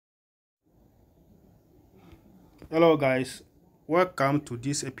Hello guys, welcome to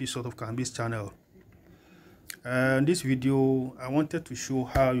this episode of Cannabis channel. In this video I wanted to show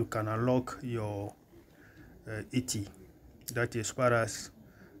how you can unlock your ET, that is SuperEx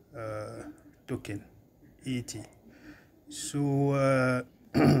token ET. So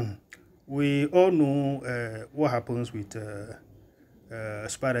we all know what happens with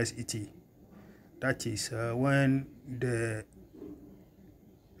SuperEx ET. That is when they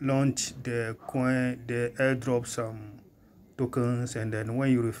launch the coin, they airdrop some tokens, and then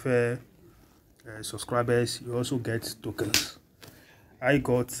when you refer subscribers, you also get tokens. I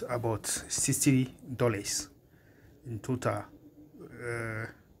got about $60 in total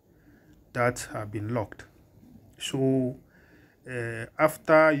that have been locked. So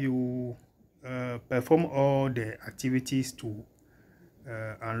after you perform all the activities to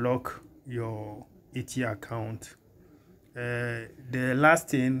unlock your ET account, the last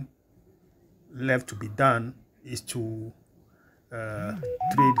thing left to be done is to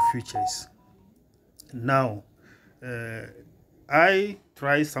trade futures. Now I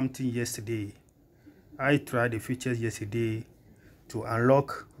tried something yesterday. I tried the futures yesterday to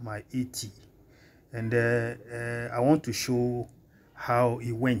unlock my ET, and I want to show how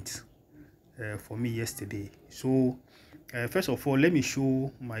it went for me yesterday. So first of all, let me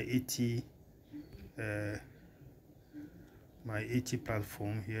show my ET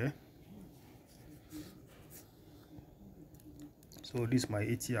platform here. So this is my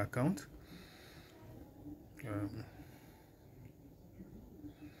ET account.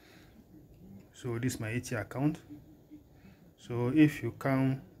 So this is my ET account. So if you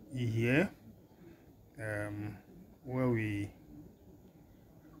come here, where we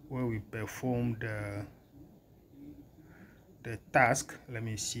perform the task, let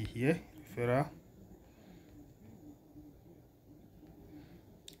me see here,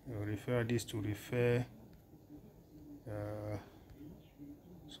 refer this to refer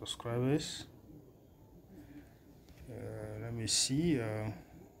subscribers. Let me see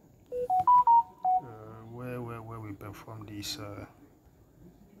where we perform this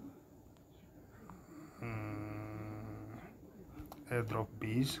airdrop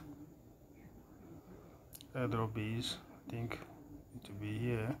base. I think it will be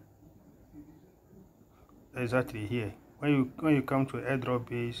here, exactly here. When you come to airdrop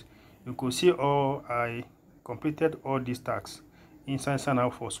base, you could see I completed all these tasks. Instant sign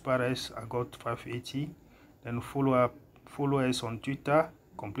up for SuperEx, I got 580. Then follow us on Twitter,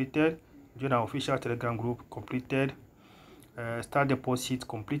 completed. Join our official Telegram group, completed. Start deposit,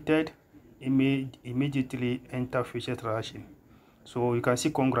 completed. Immediately enter future transaction. So you can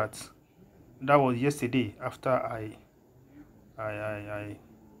see congrats. That was yesterday after I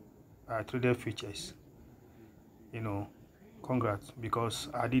traded futures. You know, congrats, because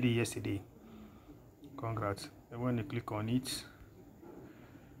I did it yesterday. Congrats. And when you click on it,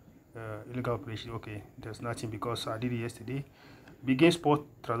 illegal operation, okay, there's nothing because I did it yesterday. Begin spot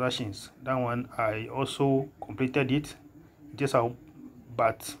transactions, that one I also completed it,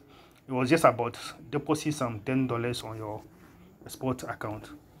 but it was just about deposit some $10 on your spot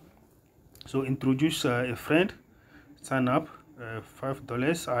account. So introduce a friend, sign up,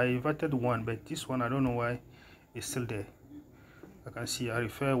 $5. I invited one, but this one I don't know why it's still there. I can see I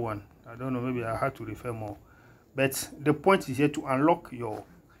refer one. I don't know, maybe I had to refer more. But the point is here to unlock your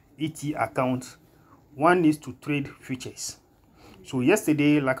ET account, one needs to trade futures. So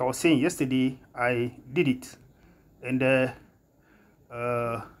yesterday, like I was saying yesterday, I did it, and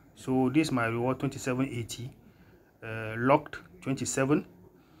so this is my reward, 2780, locked 27,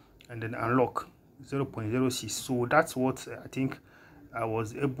 and then unlock 0.06. so that's what I think I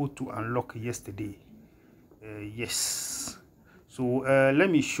was able to unlock yesterday. Yes. So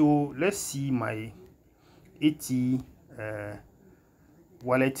let's see my ET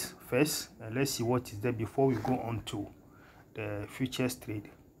wallet first, and let's see what is there before we go on to the futures trade.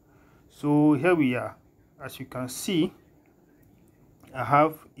 So here we are. As you can see, I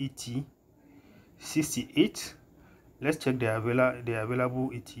have ET 68. Let's check the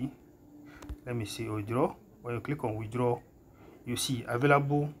available ET. Let me see withdraw. When you click on withdraw, you see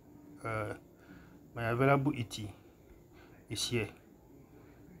available. My available ET is here.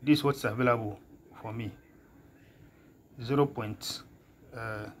 This is what's available for me.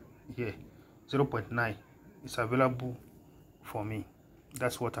 0.9 is available for me.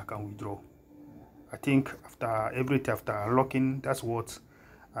 That's what I can withdraw. I think after unlocking, that's what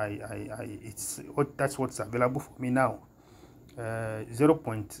that's what's available for me now.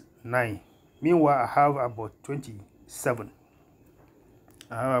 0.9. Meanwhile, I have about 27.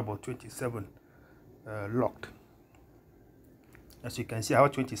 Locked. As you can see, I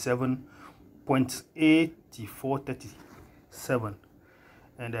have 27.9 0.8437,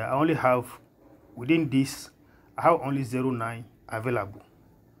 and I only have within this, I have only 0.9 available,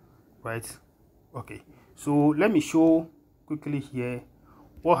 right? Okay, so let me show quickly here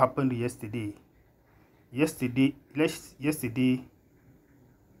what happened yesterday. Yesterday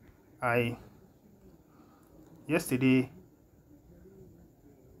I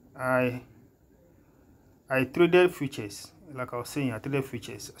traded futures. Like I was saying, I traded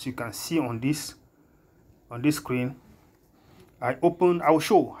futures. As you can see on this screen, I will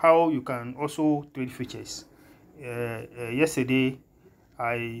show how you can also trade futures. Yesterday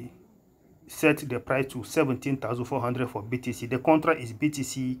I set the price to 17,400 for BTC. The contract is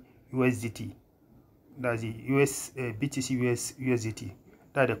BTC USDT. That's the BTC USDT.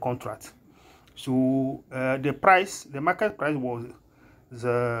 That's the contract. So the market price was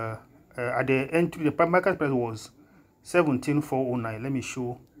at the entry. The market price was 17,409. Let me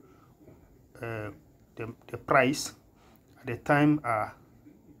show the price at the time I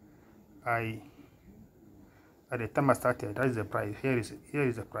started. That is the price. Here is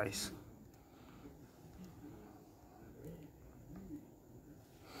the price.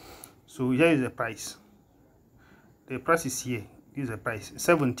 So here is the price. The price is here. This is the price,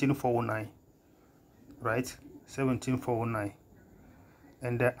 17,409, right? 17,409,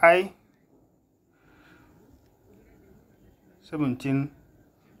 and the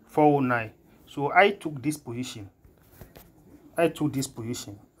 17,409. So I took this position. I took this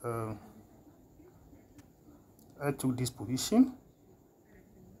position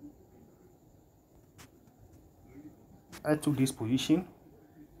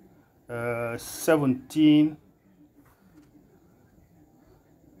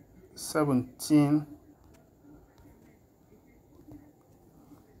 17.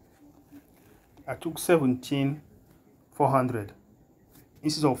 I took 17,400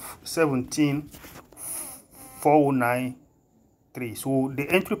 instead of 17,493. So the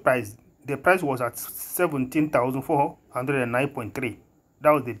entry price, the price was at 17,409.3.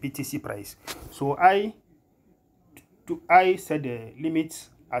 That was the BTC price. So I set the limit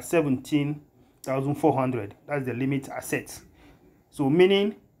at 17,400. That's the limit I set. So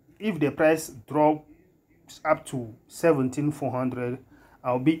meaning, if the price drops up to 17,400,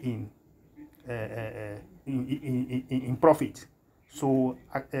 I'll be in profit. So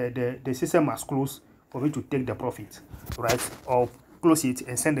the system must close for me to take the profit, right? Or close it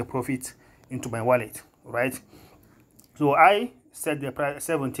and send the profit into my wallet, right? So I set the price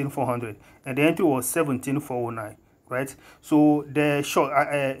 17,400, and the entry was 17,409, right? So the short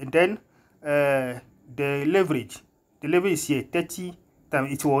the leverage is here 30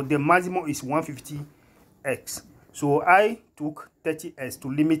 times. It was the maximum is 150x. So I took 30x to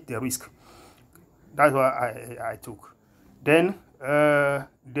limit the risk. That's what I took. Then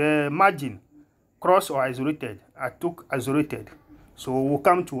the margin, cross or isolated, I took isolated. So we'll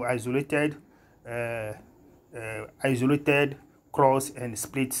come to isolated, cross and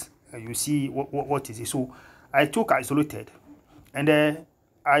split. You see what is it. So I took isolated, and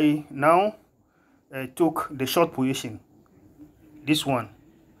I now took the short position. This one,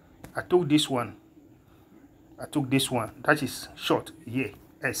 I took this one. That is short here,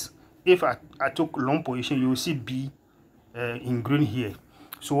 S. If I took long position, you will see B in green here.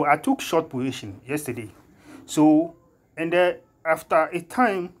 So I took short position yesterday. So, and after a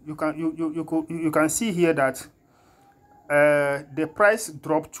time, you can see here that the price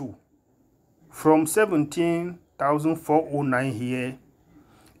dropped to from 17,409 here.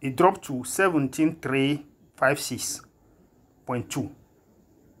 It dropped to 17,356.2,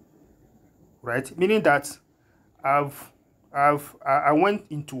 right? Meaning that I went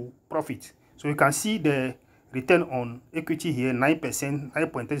into profit. So you can see the return on equity here, 9%,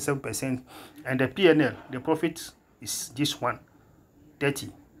 9.37%, and the PNL, the profit is this one,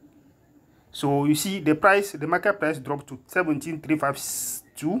 30. So you see the price, the market price dropped to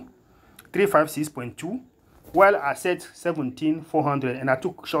 17,356.2, while I set 17,400, and I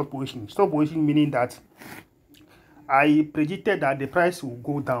took short position. Short position meaning that I predicted that the price will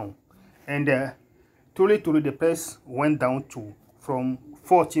go down, and truly the price went down to from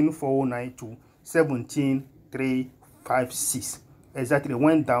 14,409 to 17,356. Exactly,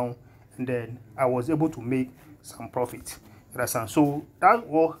 went down, and then I was able to make some profit. So that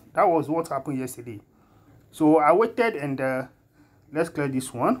was what happened yesterday. So I waited, and let's clear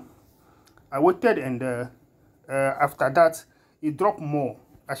this one. I waited, and after that it dropped more.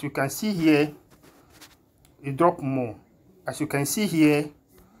 As you can see here, it dropped more. As you can see here,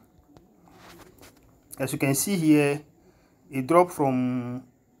 it dropped from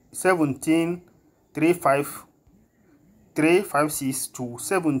 17,356 to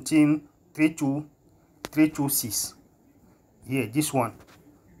 326. Here, this one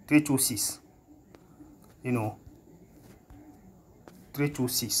 326, you know,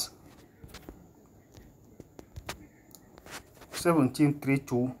 326,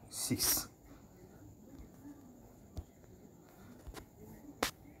 17326.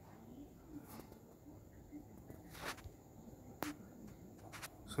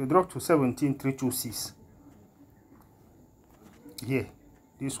 So it dropped to 17326. Here,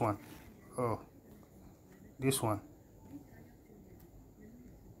 this one, oh, this one,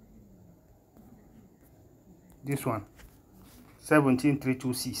 this one,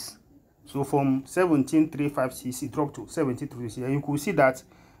 17326. So from 17356 it dropped to 17326, and you could see that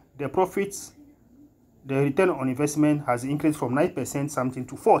the profits, the return on investment has increased from 9% something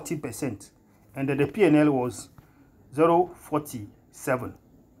to 40%, and the PNL was 0.47,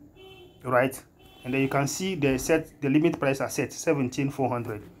 right? And then you can see the limit price I set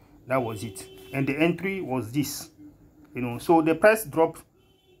 17,400. That was it, and the entry was this, you know. So the price dropped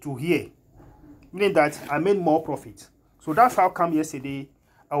to here, meaning that I made more profit. So that's how come yesterday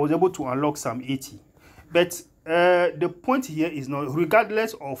I was able to unlock some 80. But the point here is not,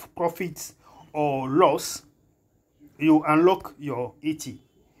 regardless of profits or loss, you unlock your 80.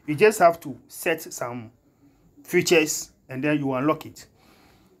 You just have to set some features and then you unlock it.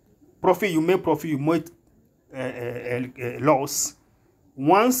 Profit, you make profit, you make loss.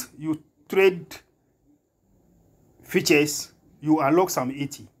 Once you trade features, you unlock some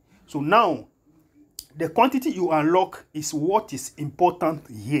 80. So now the quantity you unlock is what is important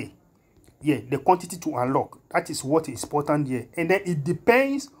here. Yeah, the quantity to unlock, that is what is important here. And then it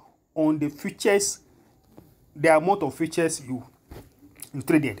depends on the features, the amount of features you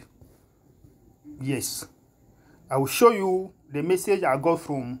traded. Yes, I will show you the message I got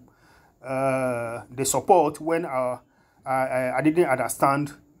from the support when I didn't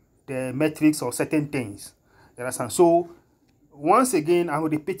understand the metrics or certain things. You understand? So once again, I'm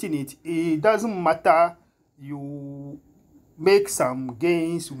repeating it. It doesn't matter you make some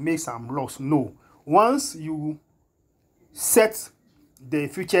gains, you make some loss. No. Once you set the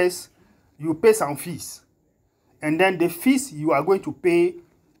features, you pay some fees. And then the fees you are going to pay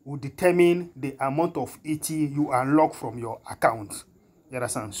will determine the amount of 80 you unlock from your account. You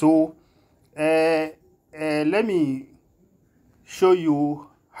understand? So let me show you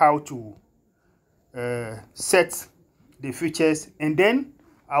how to set the features, and then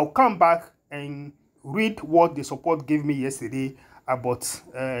I'll come back and read what the support gave me yesterday about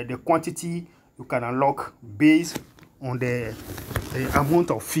the quantity you can unlock based on the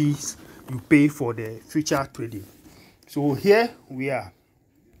amount of fees you pay for the future trading. So here we are.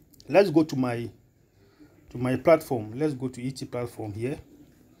 Let's go to my platform. Let's go to ET platform here,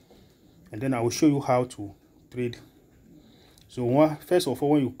 and then I will show you how to trade. So first of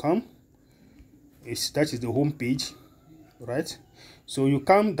all, when you come, that is the home page, right? So you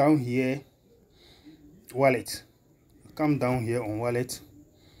come down here, wallet. You come down here on wallet.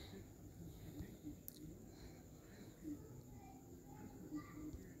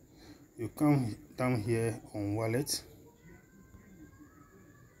 You come down here on wallet.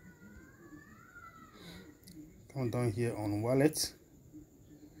 Come down here on wallet.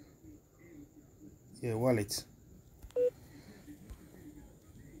 Yeah, wallet.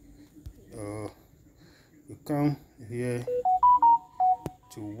 You come here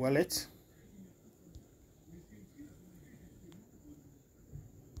to wallet.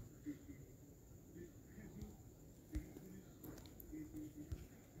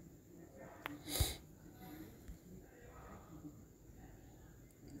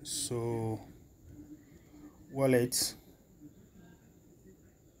 So wallet,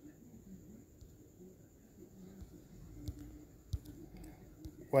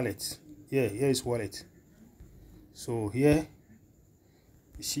 yeah, here is wallet. So here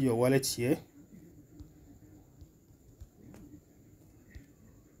you see your wallet here.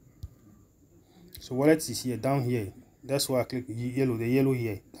 So wallet is here, down here. That's why I click yellow, the yellow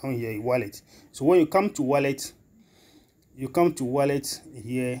here, down here, wallet. So when you come to wallet,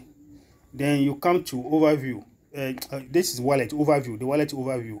 here, then you come to overview. This is wallet overview, the wallet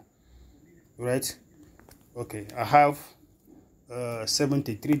overview, right? Okay, I have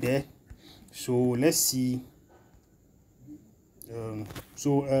 73 there. So let's see.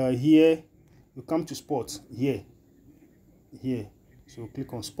 Here you come to spot here. So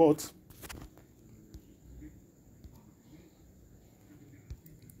click on spot.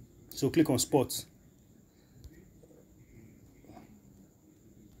 So click on spot.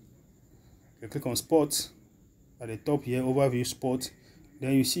 You click on spot at the top here, overview spot.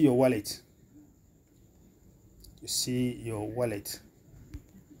 Then you see your wallet. You see your wallet.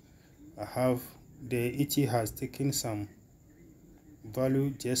 I have the ET has taken some value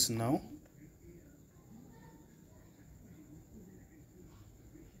just now.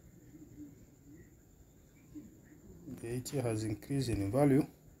 The ET has increased in value.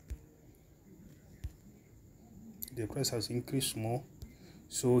 The price has increased more.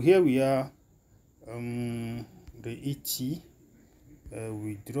 So here we are, the ET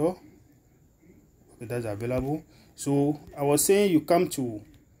withdraw. Okay, that's available. So I was saying you come to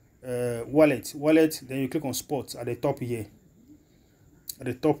wallet, then you click on spot at the top here.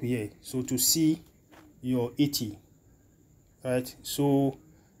 So to see your ET, right? So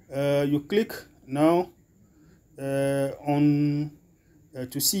you click now on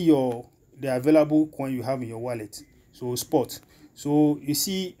to see the available coin you have in your wallet. So spot. So you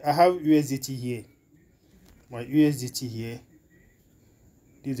see I have USDT here. My USDT here.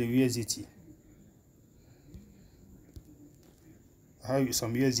 This is the USDT. I have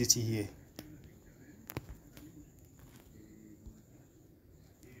some USDT here.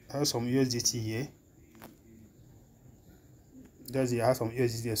 I have some USDT here. That's it. I have some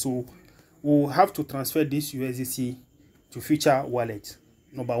USDT here. So we'll have to transfer this USDT to Future wallet.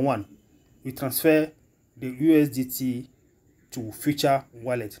 Number one, we transfer the USDT to Future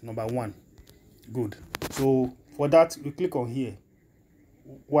wallet. Number one. Good. So for that, we click on here,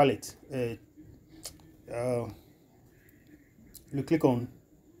 wallet. We click on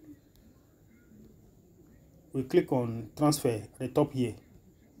transfer at the top here.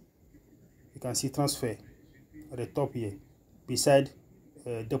 You can see transfer at the top here beside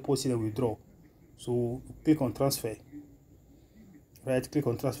deposit and withdraw. So click on transfer, right? Click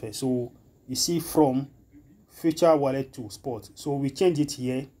on transfer. So you see from Future wallet to spot. So we change it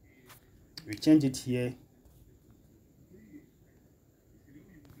here. We change it here.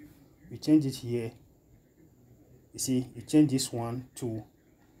 You see, you change this one to,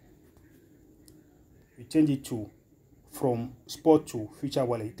 you change it to from spot to Future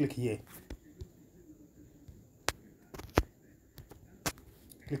wallet. Click here.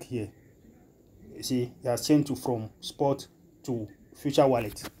 Click here. You see, it has changed to from spot to Future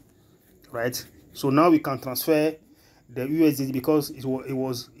wallet, right? So now we can transfer the USDT because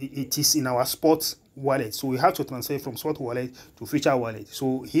it is in our spot wallet. So we have to transfer from spot wallet to Future wallet.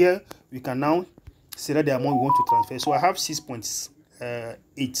 So here we can now select the amount we want to transfer. So I have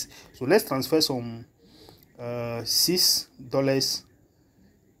 6.8. So let's transfer some $6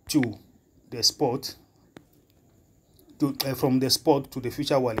 to the spot, from the spot to the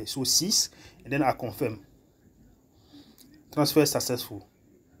Future wallet. So 6, and then I confirm. Transfer successful,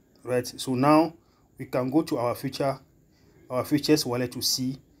 right? So now we can go to our Futures wallet to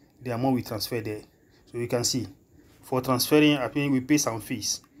see the amount we transfer there. So you can see for transferring, I think we pay some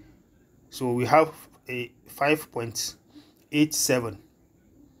fees. So we have a 5.87.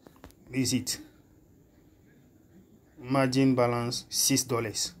 Is it margin balance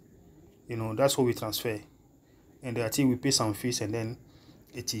 $6? You know, that's what we transfer, and I think we pay some fees, and then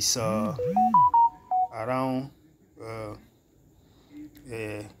it is around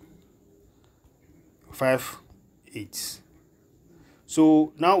 5.8.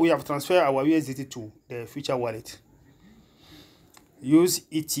 So now we have transferred our USDT to the Future wallet. Use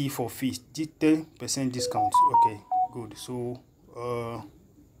ET for fees, 10% discount. Okay, good. So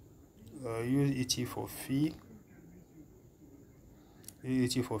use ET for fee.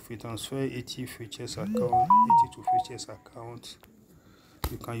 Use ET for fee. Transfer ET Futures account. ET to Futures account.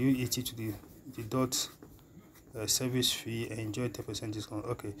 You can use ET to the dot service fee and enjoy 10% discount.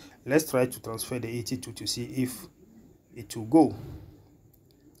 Okay, let's try to transfer the ET to see if it will go.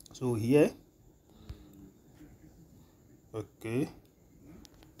 So here, okay,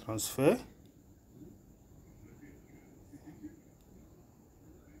 transfer.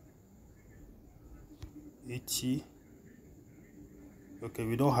 ET. Okay,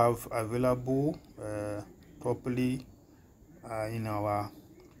 we don't have available properly in our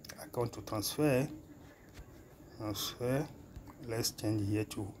account to transfer. Let's change here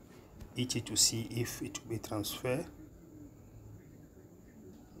to ET to see if it will be transferred.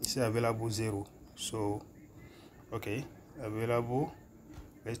 It's available 0. So okay, available,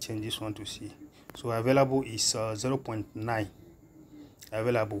 let's change this one to see. So available is 0.9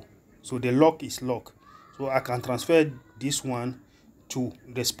 available. So the lock is locked. So I can transfer this one to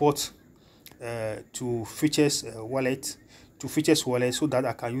the spot to Futures wallet, so that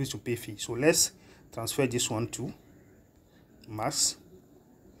I can use to pay fee. So let's transfer this one to mass.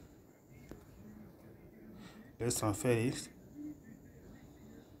 Let's transfer it.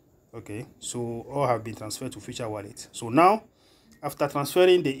 Okay, so all have been transferred to Future wallet. So now after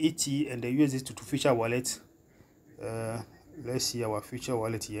transferring the ET and the USDT to Future wallet, let's see our Future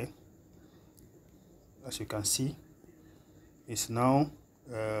wallet here. as you can see, it's now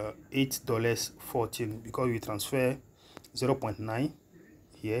 $8.14 because we transfer 0.9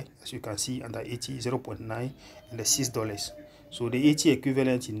 here, as you can see, under 80, 0.9 and the $6. So the 80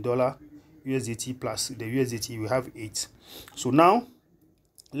 equivalent in dollar USDT plus the USDT, we have 8. So now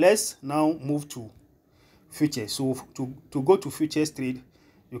let's now move to futures. So to go to futures trade,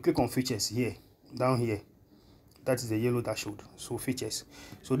 you click on futures here, down here. That is the yellow dashboard. So futures.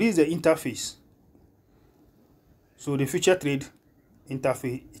 So this is the interface. So the future trade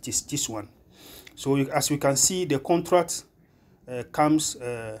interface, it is this one. So as we can see, the contract comes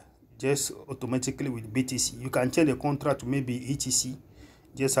just automatically with BTC. You can change the contract to maybe ETC.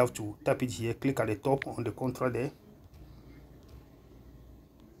 Just have to tap it here, click at the top on the contract there.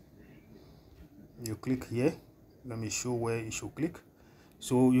 You click here. Let me show where you should click.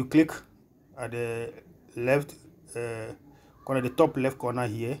 So you click at the left corner, the top left corner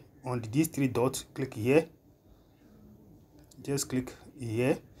here on these 3 dots. Click here. Just click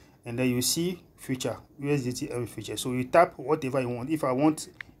here, and then you see future USDT and future. So you tap whatever you want. If I want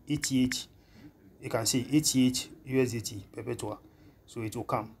ETH, you can see ETH USDT perpetual, so it will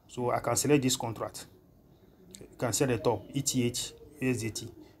come. So I can select this contract. You can see at the top ETH USDT,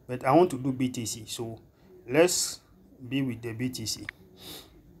 but I want to do BTC, so let's be with the BTC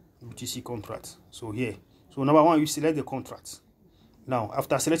contract. So here, so number one, you select the contract. Now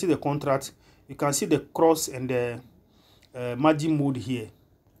after selecting the contract, you can see the cross and the margin mode here.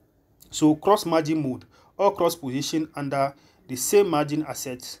 So cross margin mode, all cross position under the same margin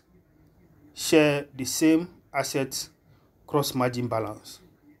assets share the same asset cross margin balance.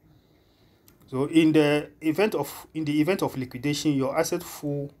 So in the event of liquidation, your asset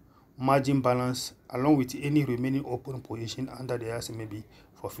full margin balance along with any remaining open position under the asset may be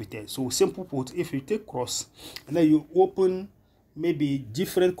forfeited. So simple put, if you take cross and then you open maybe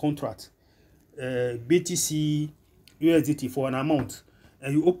different contract, BTC USDT for an amount,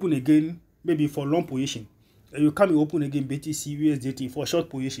 and you open again maybe for long position, and you come and open again BTC USDT for short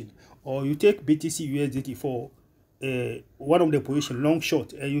position, or you take BTC USDT for one of the position long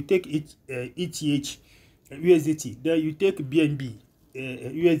short, and you take it ETH USDT, then you take BNB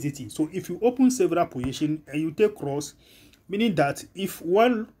USDT. So if you open several position and you take cross, meaning that if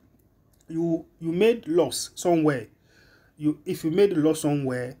one you made loss somewhere, if you made loss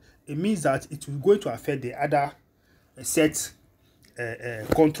somewhere, it means that it will going to affect the other set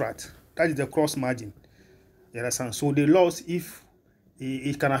contract. That is the cross margin. You understand? So the loss, if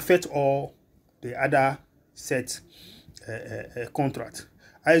it can affect all the other set contract.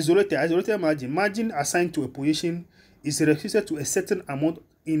 Isolated margin assigned to a position is restricted to a certain amount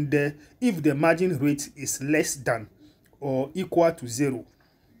if the margin rate is less than or equal to 0.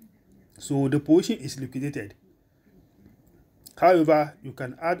 So the position is liquidated. However, you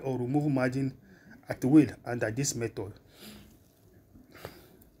can add or remove margin at will under this method.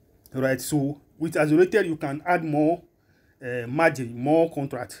 Right, so with isolated you can add more margin, more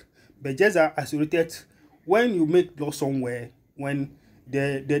contract, but just isolated, when you make loss somewhere, when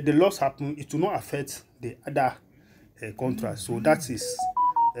the loss happen, it will not affect the other contract. So that is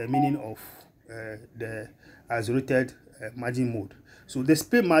the meaning of the isolated margin mode. So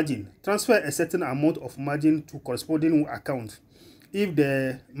display margin, transfer a certain amount of margin to corresponding account. If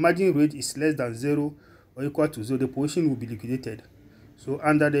the margin rate is less than 0 or equal to 0, the position will be liquidated. So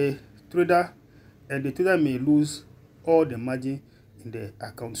under the trader, and the trader may lose all the margin in the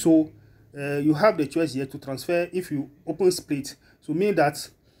account. So you have the choice here to transfer. If you open split, so mean that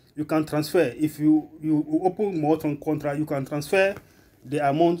you can transfer. If you open more contract, you can transfer the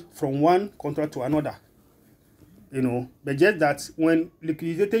amount from one contract to another. You know, but just that when the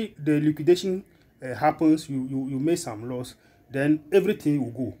liquidation happens, you make some loss, then everything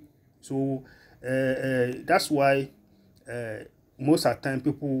will go. So that's why most of the time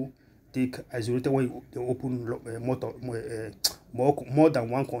people take isolated when they open more than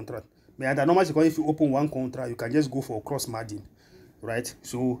one contract. But under normal because if you open one contract, you can just go for cross margin, right?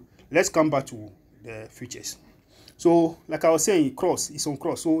 So let's come back to the futures. So like I was saying, cross is on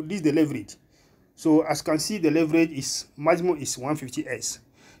cross. So this is the leverage. So as you can see, the leverage is maximum is 150x.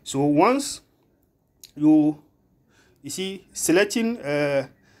 So once you see selecting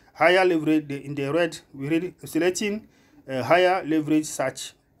higher leverage in the red, we read selecting higher leverage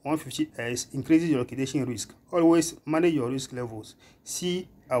such 150x increases your liquidation risk. Always manage your risk levels. See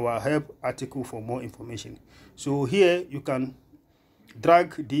our help article for more information. So here you can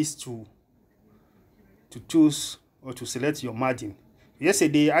drag this to choose or to select your margin.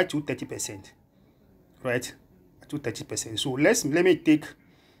 Yesterday I took 30%, right? I took 30%. So let me take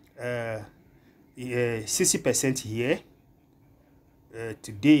 60% here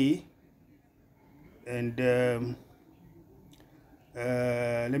today. and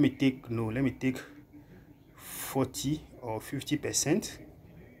let me take 40 or 50%.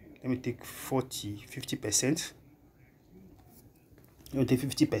 Let me take 50%. Let me take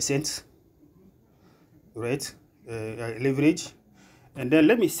 50%, right? Leverage, and then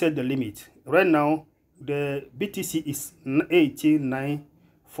let me set the limit. Right now the BTC is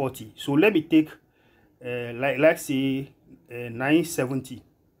 18,940, so let me take like say 970,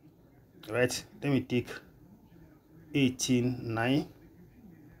 right? Let me take 18,9.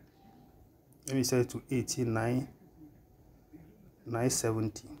 Let me set it to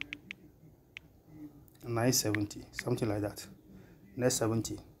 18,970, 970, something like that.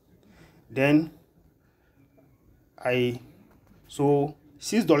 970. Then so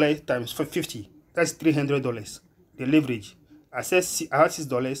 $6 times 50, that's $300. The leverage. I have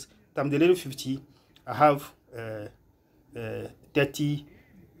 $6 times the leverage 50. I have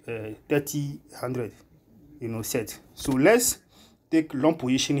 3,100, set. So let's take long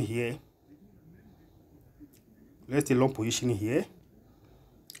position here. Let's take long position here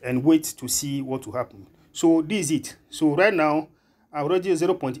and wait to see what will happen. So this is it. So right now I already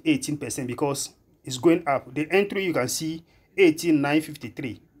 0.18% because it's going up. The entry you can see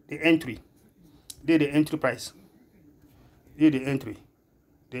 18,953. The entry. There the entry price. Here the entry.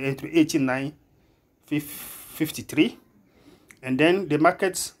 The entry 18,953. And then the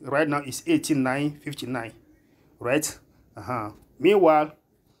market right now is 18,959. Right? Meanwhile,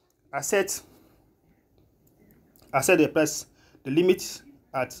 I set the price, the limit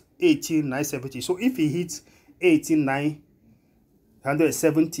at 18,970. So if it hits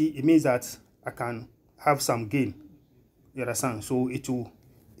 18,970, it means that I can have some gain. You understand? So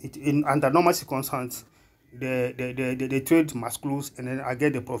under normal circumstances, the trade must close and then I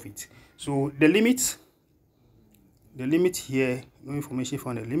get the profit. So the limit here, no information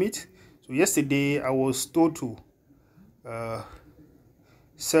from the limit. So yesterday I was told to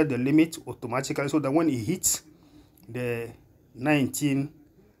set the limit automatically so that when it hits the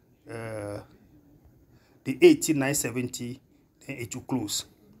 18,970, then it will close.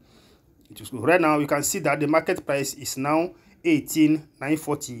 Right now you can see that the market price is now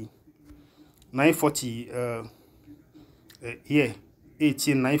 18,940. 940 here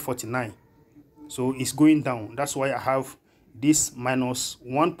 18,949. So it's going down. That's why I have this minus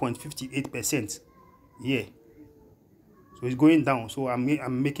 1.58% here. So it's going down. So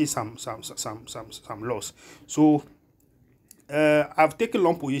I'm making some loss. So I've taken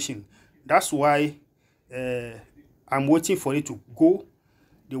long position. That's why I'm waiting for it to go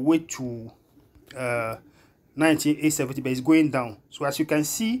the way to 19,870, but it's going down. So as you can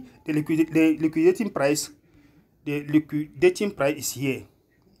see, the liquidating price is here.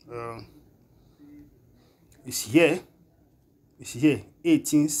 It's here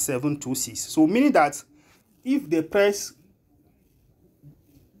 18,726. So meaning that if the price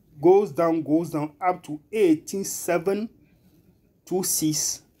goes down up to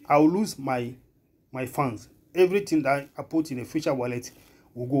 18,726, I'll lose my funds. Everything that I put in a future wallet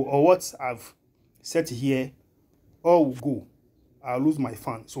will go, or what I've set here all will go. I'll lose my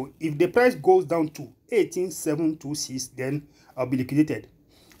fund. So if the price goes down to 18,726, then I'll be liquidated.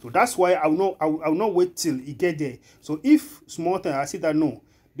 So that's why I'll not wait till it get there. So if small time I see that no,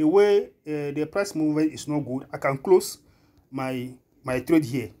 the way the price movement is not good, I can close my trade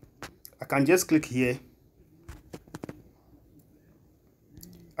here. I can just click here.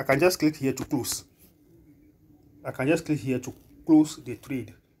 I can just click here to close. I can just click here to close the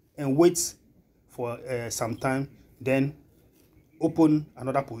trade and wait for some time, then open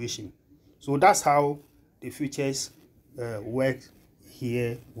another position. So that's how the futures work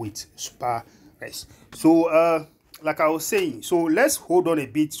here with SuperEx. So like I was saying, so let's hold on a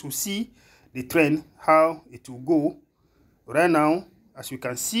bit to see the trend, how it will go. Right now, as you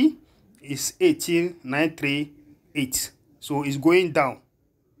can see, it's 18,938. So it's going down.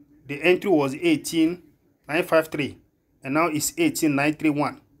 The entry was 18,953 and now it's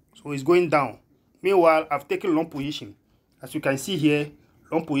 18,931. So it's going down. Meanwhile, I've taken long position. As you can see here,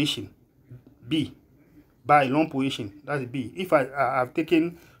 long position B, buy long position, that's B. If I've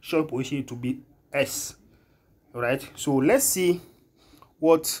taken short position to be S. All right, so let's see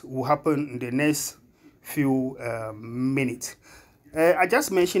what will happen in the next few minutes. I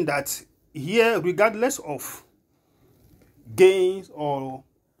just mentioned that here, regardless of gains or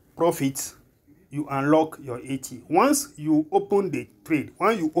profits, you unlock your AT. Once you open the trade,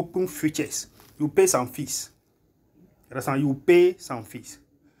 once you open futures, you pay some fees. You pay some fees.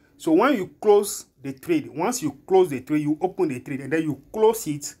 So when you close the trade, once you close the trade, you open the trade and then you close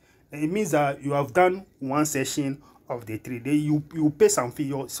it, and it means that you have done one session of the trade. Then you pay some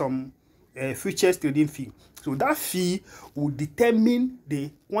fee, some futures trading fee. So that fee will determine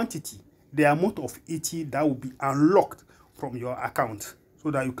the quantity, the amount of ET that will be unlocked from your account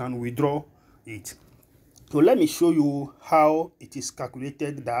so that you can withdraw it. So let me show you how it is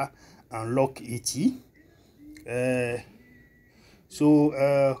calculated, that unlock ET. Right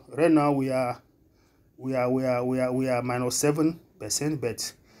now we are minus 7%,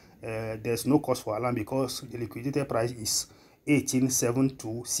 but there's no cause for alarm because the liquidated price is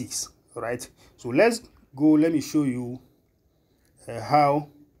 18,726, right? So let's go. Let me show you how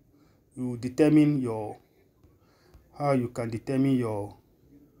you determine your, how you can determine your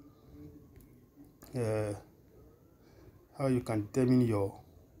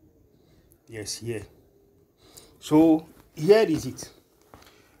yes, here. So here is it.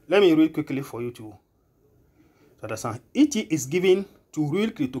 Let me read quickly for you to understand. ET is given to real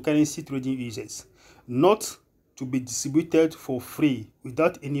cryptocurrency trading users, not to be distributed for free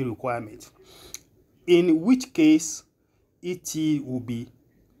without any requirement, in which case ET will be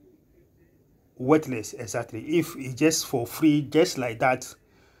worthless. Exactly. If it's just for free, just like that,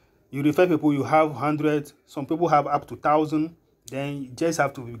 you refer people, you have 100, some people have up to 1,000, then it just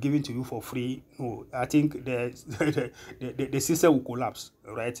have to be given to you for free. No, I think the system will collapse,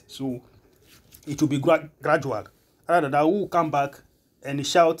 right? So it will be gradual. Rather than who will come back and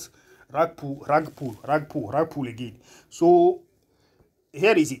shout rag pull again. So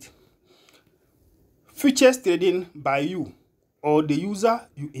here is it. Futures trading by you or the user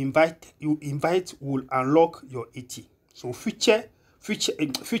you invite will unlock your ET. So futures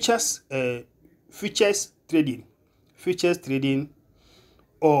trading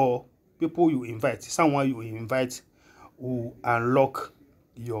or people you invite, someone you invite will unlock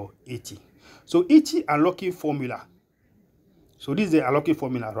your ET. So ET unlocking formula. So this is the unlocking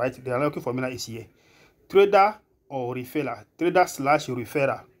formula, right? The unlocking formula is here. Trader or referrer, trader /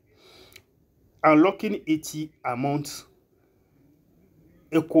 referrer, unlocking ET amount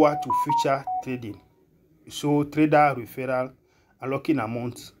equal to future trading. So trader referral unlocking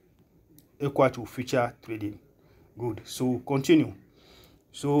amount equal to future trading. Good. So continue.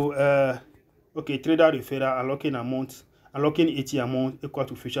 So okay, trader referral unlocking amount, unlocking ET amount equal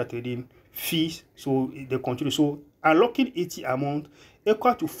to future trading fees. So they continue. So unlocking ET amount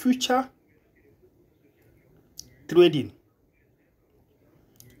equal to future trading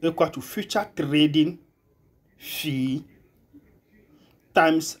fee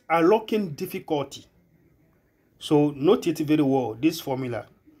times unlocking difficulty. So note it very well, this formula.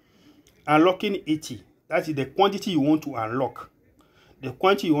 Unlocking ET, that is the quantity you want to unlock. The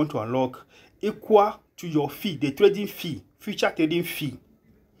quantity you want to unlock equal to your fee, the trading fee, future trading fee,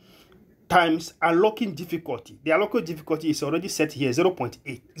 times unlocking difficulty. The unlocking difficulty is already set here,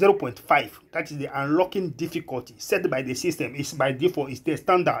 0.5. That is the unlocking difficulty set by the system. It's by default, it's the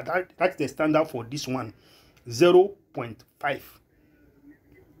standard. That's the standard for this one, 0.5.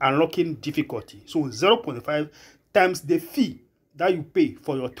 Unlocking difficulty. So 0.5 times the fee that you pay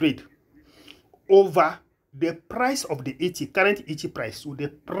for your trade over the price of the ET, current ET price. So the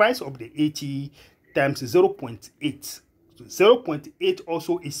price of the ET times 0.8. So 0.8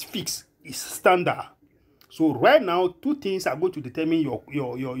 also is fixed, is standard. So right now, two things are going to determine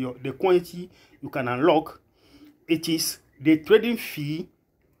the quantity you can unlock. It is the trading fee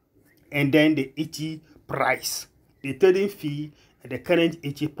and then the ET price. The trading fee and the current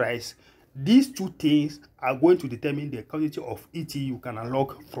ET price. These two things are going to determine the quantity of ET you can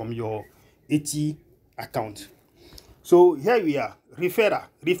unlock from your ET account. So here we are. Referrer.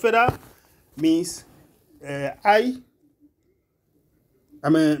 Referrer means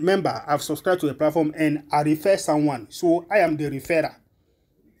I'm a member. I've subscribed to the platform and I refer someone. So I am the referrer.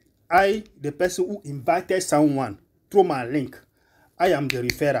 I, the person who invited someone through my link, I am the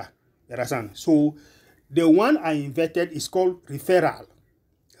referrer. You understand? So the one I invited is called referral.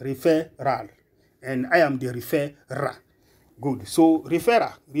 Referral. And I am the referrer. Good. So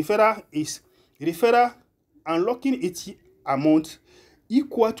referrer. Referrer is referrer unlocking ET amount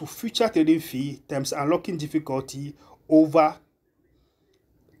equal to future trading fee times unlocking difficulty over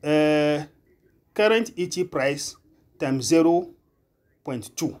current ET price times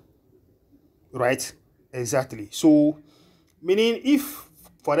 0.2. Right? Exactly. So meaning if,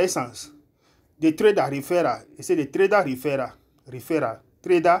 for instance, the trader referrer, you say the trader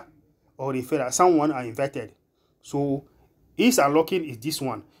trader or referrer, someone are invited. So his unlocking is this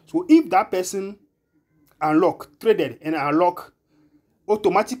one. So if that person traded and unlock,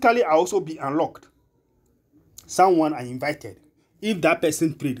 automatically I also be unlocked. Someone I invited. If that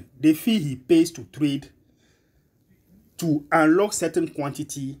person trade, the fee he pays to trade to unlock certain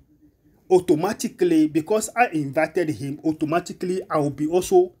quantity, automatically, because I invited him, automatically I will be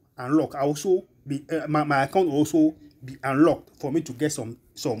also unlocked. I also be my account will also be unlocked for me to get some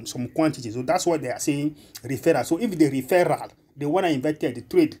quantity. So that's what they are saying, referral. So if the referral, the one I invited, the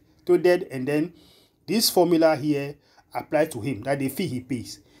traded, and then this formula here applied to him, that the fee he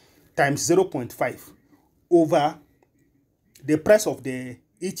pays times 0.5 over the price of the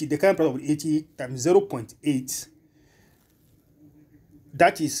ET, the current price of the ET times 0.8.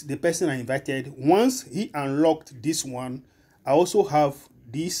 That is the person I invited. Once he unlocked this one, I also have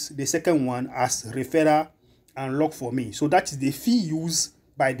this, the second one, as referral unlocked for me. So that is the fee used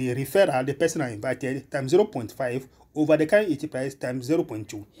by the referral, the person I invited, times 0.5 over the current ET price times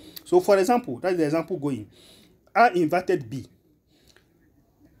 0.2. So for example, that's the example going. I invited B.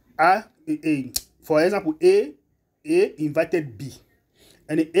 For example, A invited B.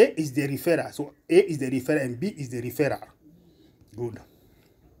 And A is the referrer. So A is the referrer and B is the referrer. Good.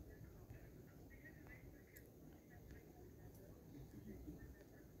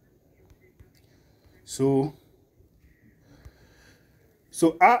 So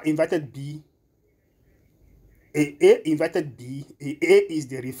I invited B. A invited B. A is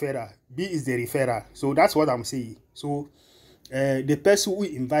the referrer. B is the referrer. So that's what I'm saying. So the person who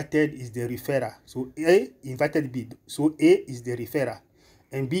invited is the referrer. So A invited B. So A is the referrer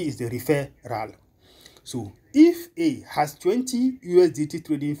and B is the referral. So if A has 20 USDT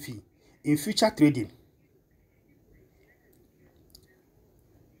trading fee in future trading,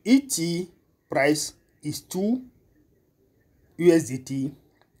 ET price is 2 USDT.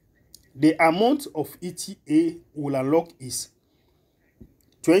 The amount of ETA will unlock is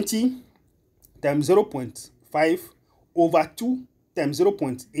 20 times 0.5 over 2 times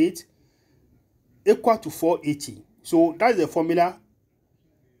 0.8 equal to 480. So that's the formula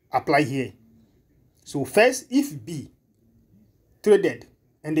applied here. So first, if B traded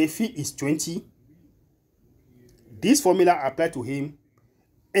and the fee is 20, this formula applied to him,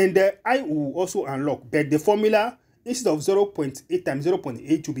 and I will also unlock, but the formula instead of 0.8 times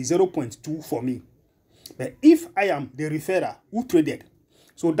 0.8 to be 0.2 for me. But if I am the referrer who traded,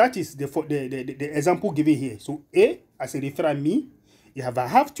 so that is the example given here. So A as a referrer, me, if I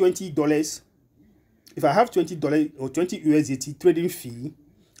have $20, if I have $20 or 20 USDT trading fee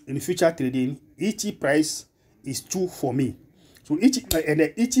in future trading, ET price is 2 for me. So ET and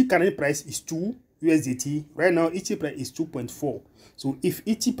the ET current price is 2 USDT. Right now, ET price is 2.4. So if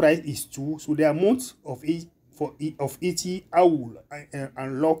ET price is 2, so the amount of ET I will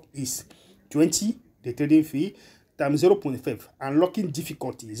unlock is 20, the trading fee, times 0.5. Unlocking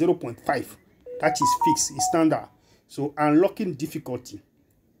difficulty 0.5. That is fixed, it's standard. So unlocking difficulty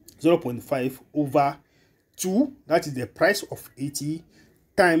 0.5 over 2, that is the price of ET,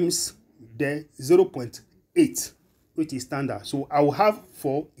 times the 0.8, which is standard. So I will have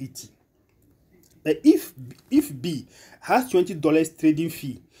 480. But if B has $20 trading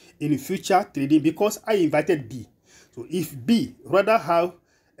fee in future trading, because I invited B, so if B rather have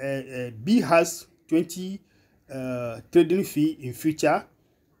B has 20 trading fee in future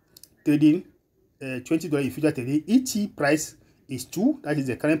trading, $20 in future trading, ET price is 2, that is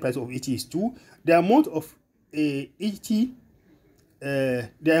the current price of ET is 2. The amount of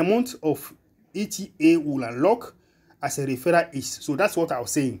ETA will unlock as a referral is, so that's what I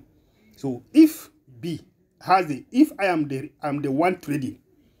was saying. So if B has if I am the one trading,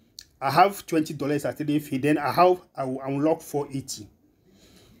 I have $20 at trading fee, then I will unlock 480.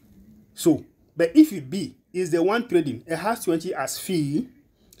 So, but if B is the one trading, it has 20 as fee,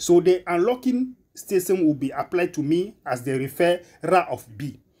 so the unlocking system will be applied to me as the referrer of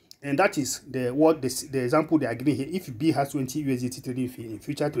B. And that is the example they are giving here. If B has 20 USDT trading fee in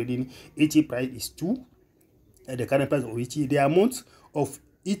future trading, ET price is 2, and the current price of ET, the amount of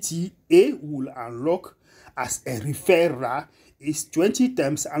ETA will unlock as a referrer is 20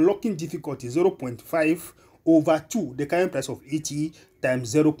 times unlocking difficulty 0.5 over 2, the current price of ET,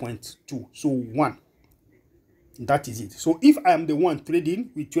 times 0.2, so 1. That is it. So if I am the one trading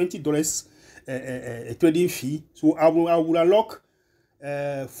with $20 trading fee, so I will unlock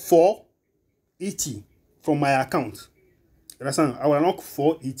 4 ET from my account. Understand? I will unlock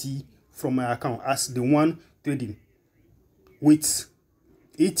 4 ET from my account as the one trading, with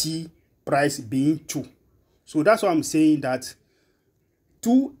ET price being 2. So that's why I'm saying that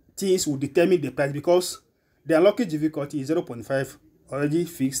 2 things will determine the price, because the unlocking difficulty is 0.5 already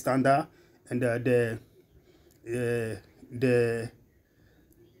fixed standard, and the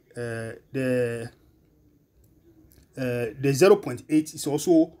 0.8 is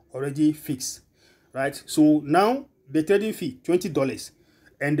also already fixed, right? So now the trading fee $20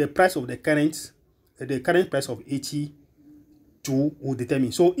 and the price of the current price of 82 will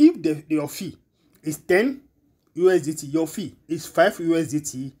determine. So if your fee is 10 USDT, your fee is 5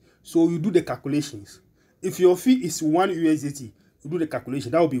 USDT So you do the calculations. If your fee is 1 USDT, you do the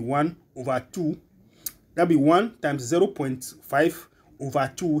calculation. That will be 1 over 2. That will be 1 times 0.5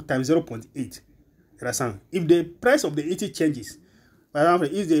 over 2 times 0.8. Understand? If the price of the ET changes, for example,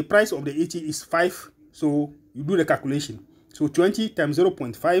 if the price of the ET is 5, so you do the calculation. So 20 times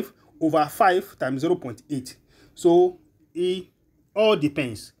 0.5 over 5 times 0.8. So it all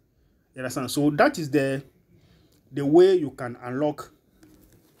depends. You understand? So that is the way you can unlock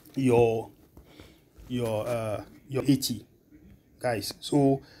your ET, guys.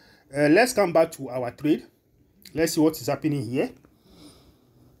 So let's come back to our trade. Let's see what is happening here.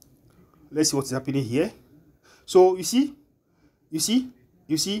 Let's see what is happening here. So you see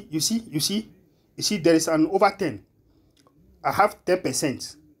there is an over 10. I have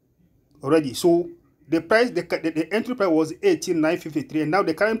 10% already. So the price, the entry price was 18,953, and now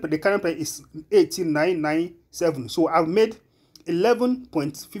the current price is 18,997. So I've made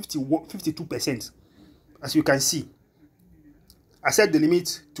 11.52%. As you can see, I set the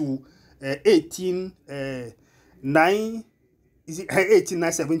limit to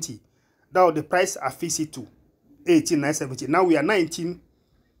 18,970. Now the price I fixed it to 18,970. Now we are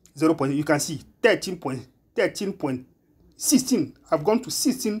 19.0. You can see 13.16. I've gone to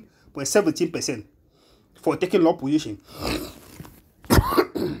 16.17% for taking long position.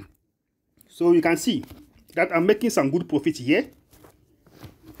 So you can see that I'm making some good profit here.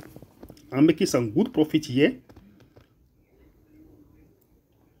 I'm making some good profit here.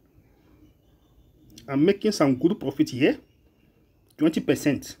 I'm making some good profit here.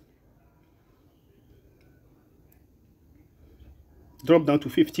 20%. Drop down to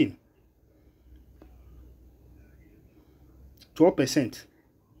 15. 12%.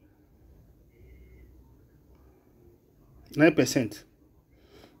 9%.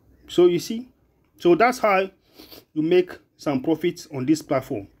 So you see, so that's how you make some profits on this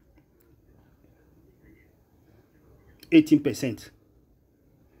platform. 18%.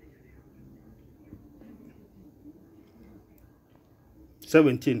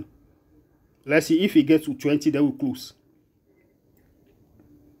 17. Let's see if it gets to 20, then we'll close.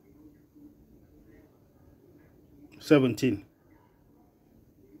 17.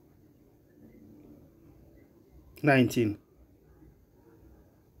 19.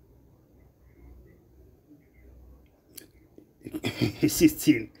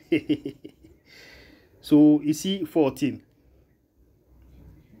 16. So you see 14.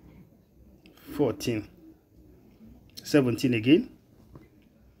 14. 17 again.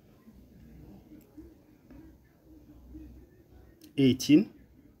 18.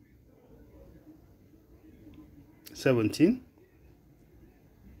 17.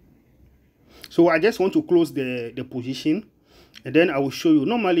 So I just want to close the position, and then I will show you.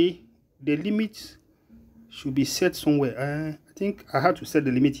 Normally the limit should be set somewhere. I think I have to set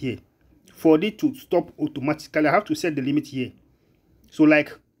the limit here. For it to stop automatically, I have to set the limit here. So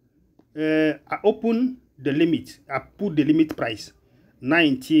like I open the limit, I put the limit price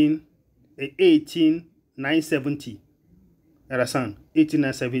 18,970. Understand?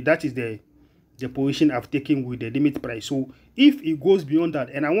 18,970. That is the position I've taken with the limit price. So if it goes beyond that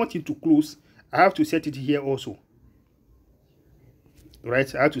and I want it to close, I have to set it here also.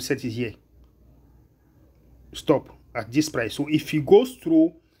 Right? I have to set it here. Stop at this price. So if it goes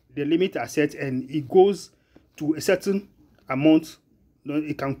through the limit I set and it goes to a certain amount,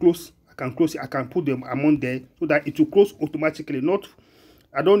 it can close. I can close it. I can put the amount there so that it will close automatically. Not,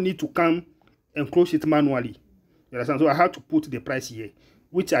 I don't need to come and close it manually. You understand? So I have to put the price here,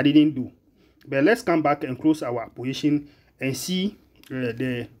 which I didn't do. But let's come back and close our position and see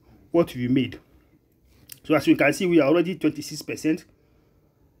what we made. So as you can see, we are already 26%,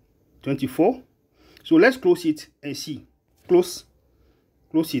 24. So let's close it and see. Close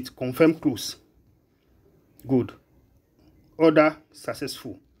it, confirm close. Good. Order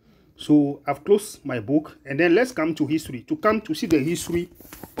successful. So I've closed my book, and then let's come to history. To come to see the history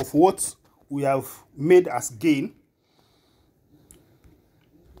of what we have made as gain.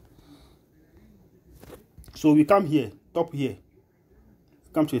 So we come here, top here.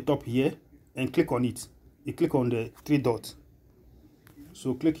 Come to the top here and click on it. You click on the 3 dots.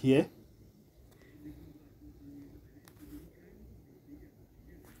 So click here.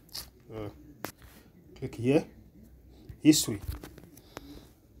 Click here. History.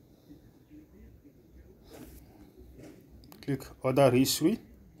 Click other history.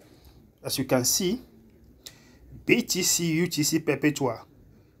 As you can see, BTC UTC perpetual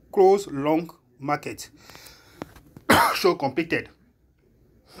close long market show completed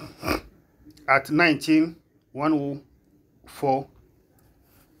at 19,104.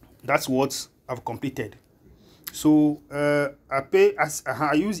 That's what I've completed. So I pay as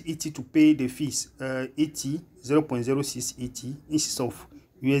I use ET to pay the fees. ET 0.06 ET instead of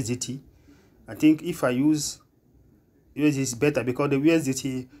USDT. I think if I use USDT is better because the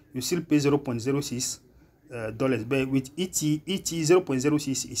USDT you still pay 0.06 dollars, but with ET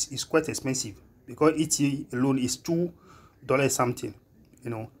 0.06 is quite expensive because ET alone is $2 something, you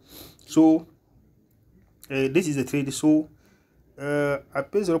know. So this is the trade. So I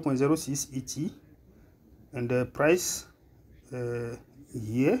pay 0.06 ET, and the price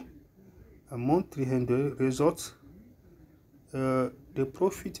here amount 300. Results, the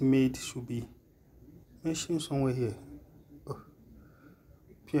profit made should be mentioned somewhere here.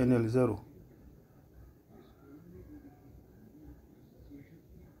 PNL 0.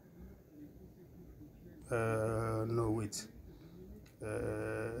 No, wait.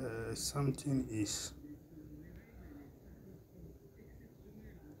 Something is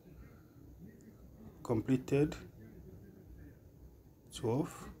completed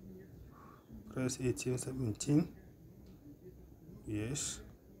 12. Press 18, 17. Yes.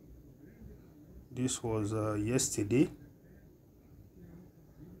 This was yesterday.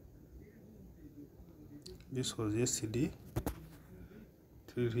 This was yesterday.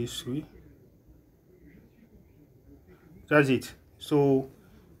 Trade history. That's it. So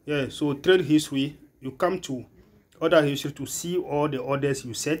yeah, so trade history, you come to order history to see all the orders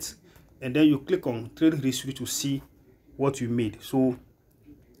you set, and then you click on trade history to see what you made. So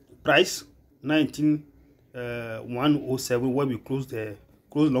price 19,107, where we close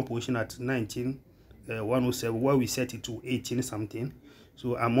long position at 19,107, where we set it to 18 something.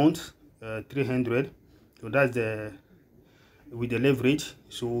 So amount 300. So that's the with the leverage.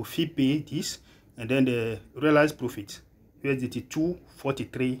 So fee pay this, and then the realized profit USDT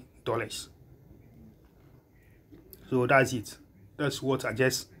 $243. So that's it. That's what I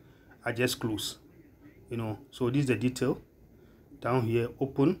just close, you know. So this is the detail down here.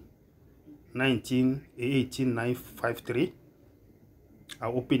 Open 1818953. I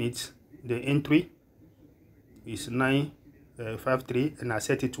open it. The entry is 953, and I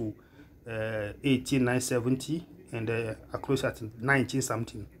set it to 18970, and I close at 19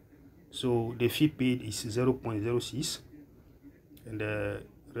 something. So the fee paid is 0.06, and the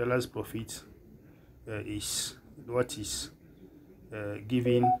realized profit is what is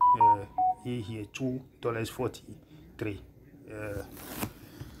given here $2.43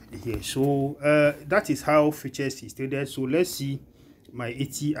 here. So that is how futures is traded. So let's see my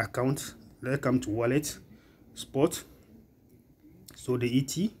ET account. Let's come to wallet, spot. So the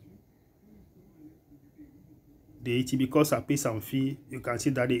ET, because I pay some fee, you can see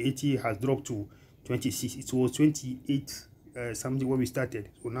that the ET has dropped to 26. It was 28 something when we started,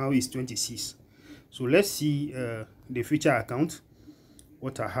 so now it's 26. So let's see the future account,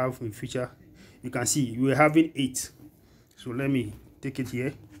 what I have in future. You can see we're having 8. So let me take it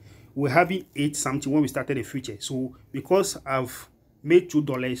here. We're having 8 something when we started the future. So because I've made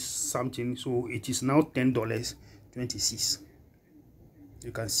 $2 something, so it is now $10.26.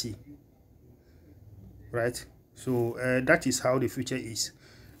 You can see, right? So that is how the future is.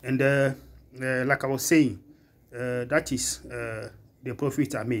 And like I was saying, that is the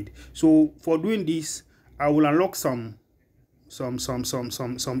profit I made. So for doing this, I will unlock some ET. I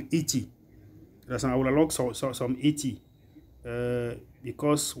will unlock some ET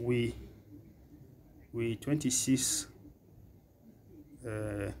because we 26.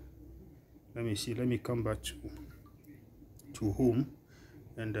 Let me see. Let me come back to home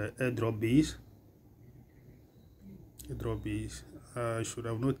and airdrop base. Airdrop base. I should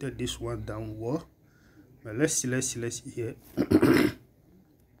have noted this one down well. But let's see here.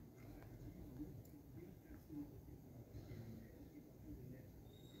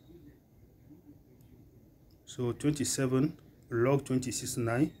 So 27 log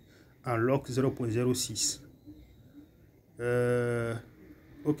 26.9 and log 0.06.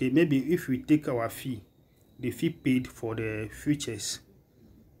 Okay, maybe if we take our fee, the fee paid for the futures.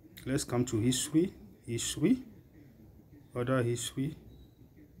 Let's come to history, other history,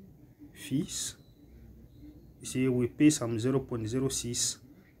 fees. You see, we pay some 0.06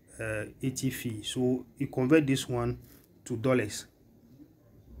 ET fee. So you convert this one to dollars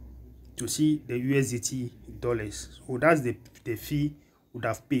to see the USDT dollars. So that's the fee would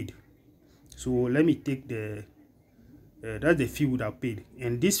have paid. So let me take the that's the fee would have paid,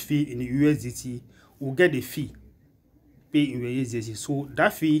 and this fee in the USDT will get the fee pay in USDT. So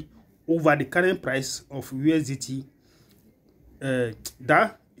that fee over the current price of USDT,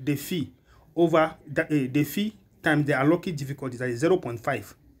 that the fee over the fee times the unlocking difficulty, that is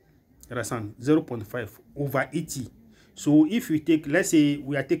 0.5. Understand? 0.5 over 80. So if we take, let's say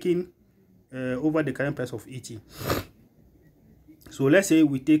we are taking over the current price of ET. So let's say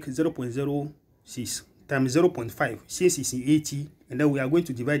we take 0.06 times 0.5 since it's in 80, and then we are going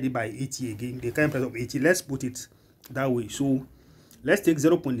to divide it by 80 again, the current price of 80. Let's put it that way. So let's take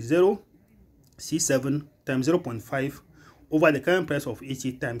 0.067 times 0.5 over the current price of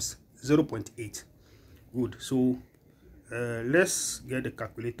 80 times 0.8. Good. So let's get the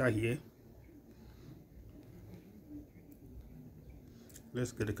calculator here.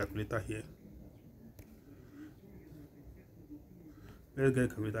 Let's get the calculator here.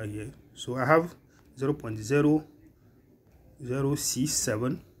 So I have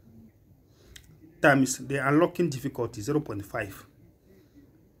 0.0067 times the unlocking difficulty 0.5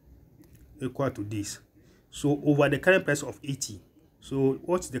 equal to this. So over the current price of 80. So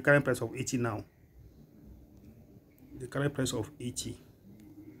what's the current price of 80 now? The current price of 80.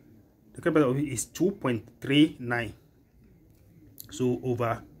 The current price of 80 is 2.39. So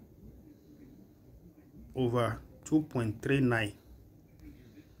over 2.39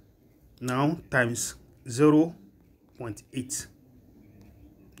 now times 0.8.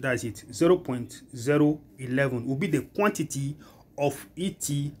 That's it. 0.011 will be the quantity of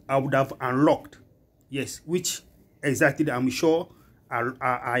ET I would have unlocked. Yes, which exactly I'm sure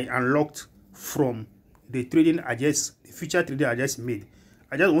I unlocked from the trading the future trading I just made.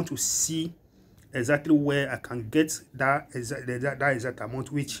 I just want to see exactly where I can get that exact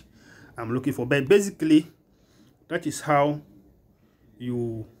amount which I'm looking for. But basically, that is how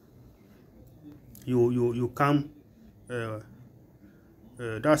you come.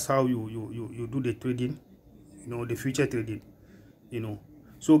 That's how you do the trading. The future trading.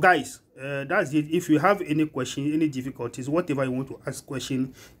 So guys, that's it. If you have any question, any difficulties, whatever you want to ask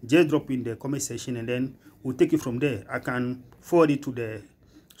question, just drop in the comment section, and then we'll take it from there. I can forward it to the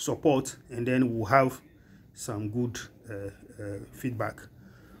support, and then we'll have some good feedback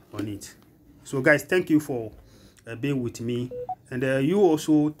on it. So guys, thank you for being with me, and you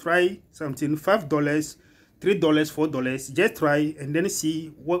also try something. $5, $3, $4, just try and then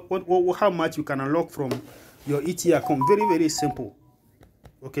see how much you can unlock from your ET account. Very simple.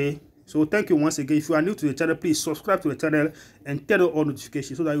 Okay, so thank you once again. If you are new to the channel, please subscribe to the channel and turn on all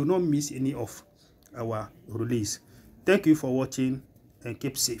notifications so that you will not miss any of our release. Thank you for watching and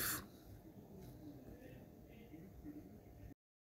keep safe.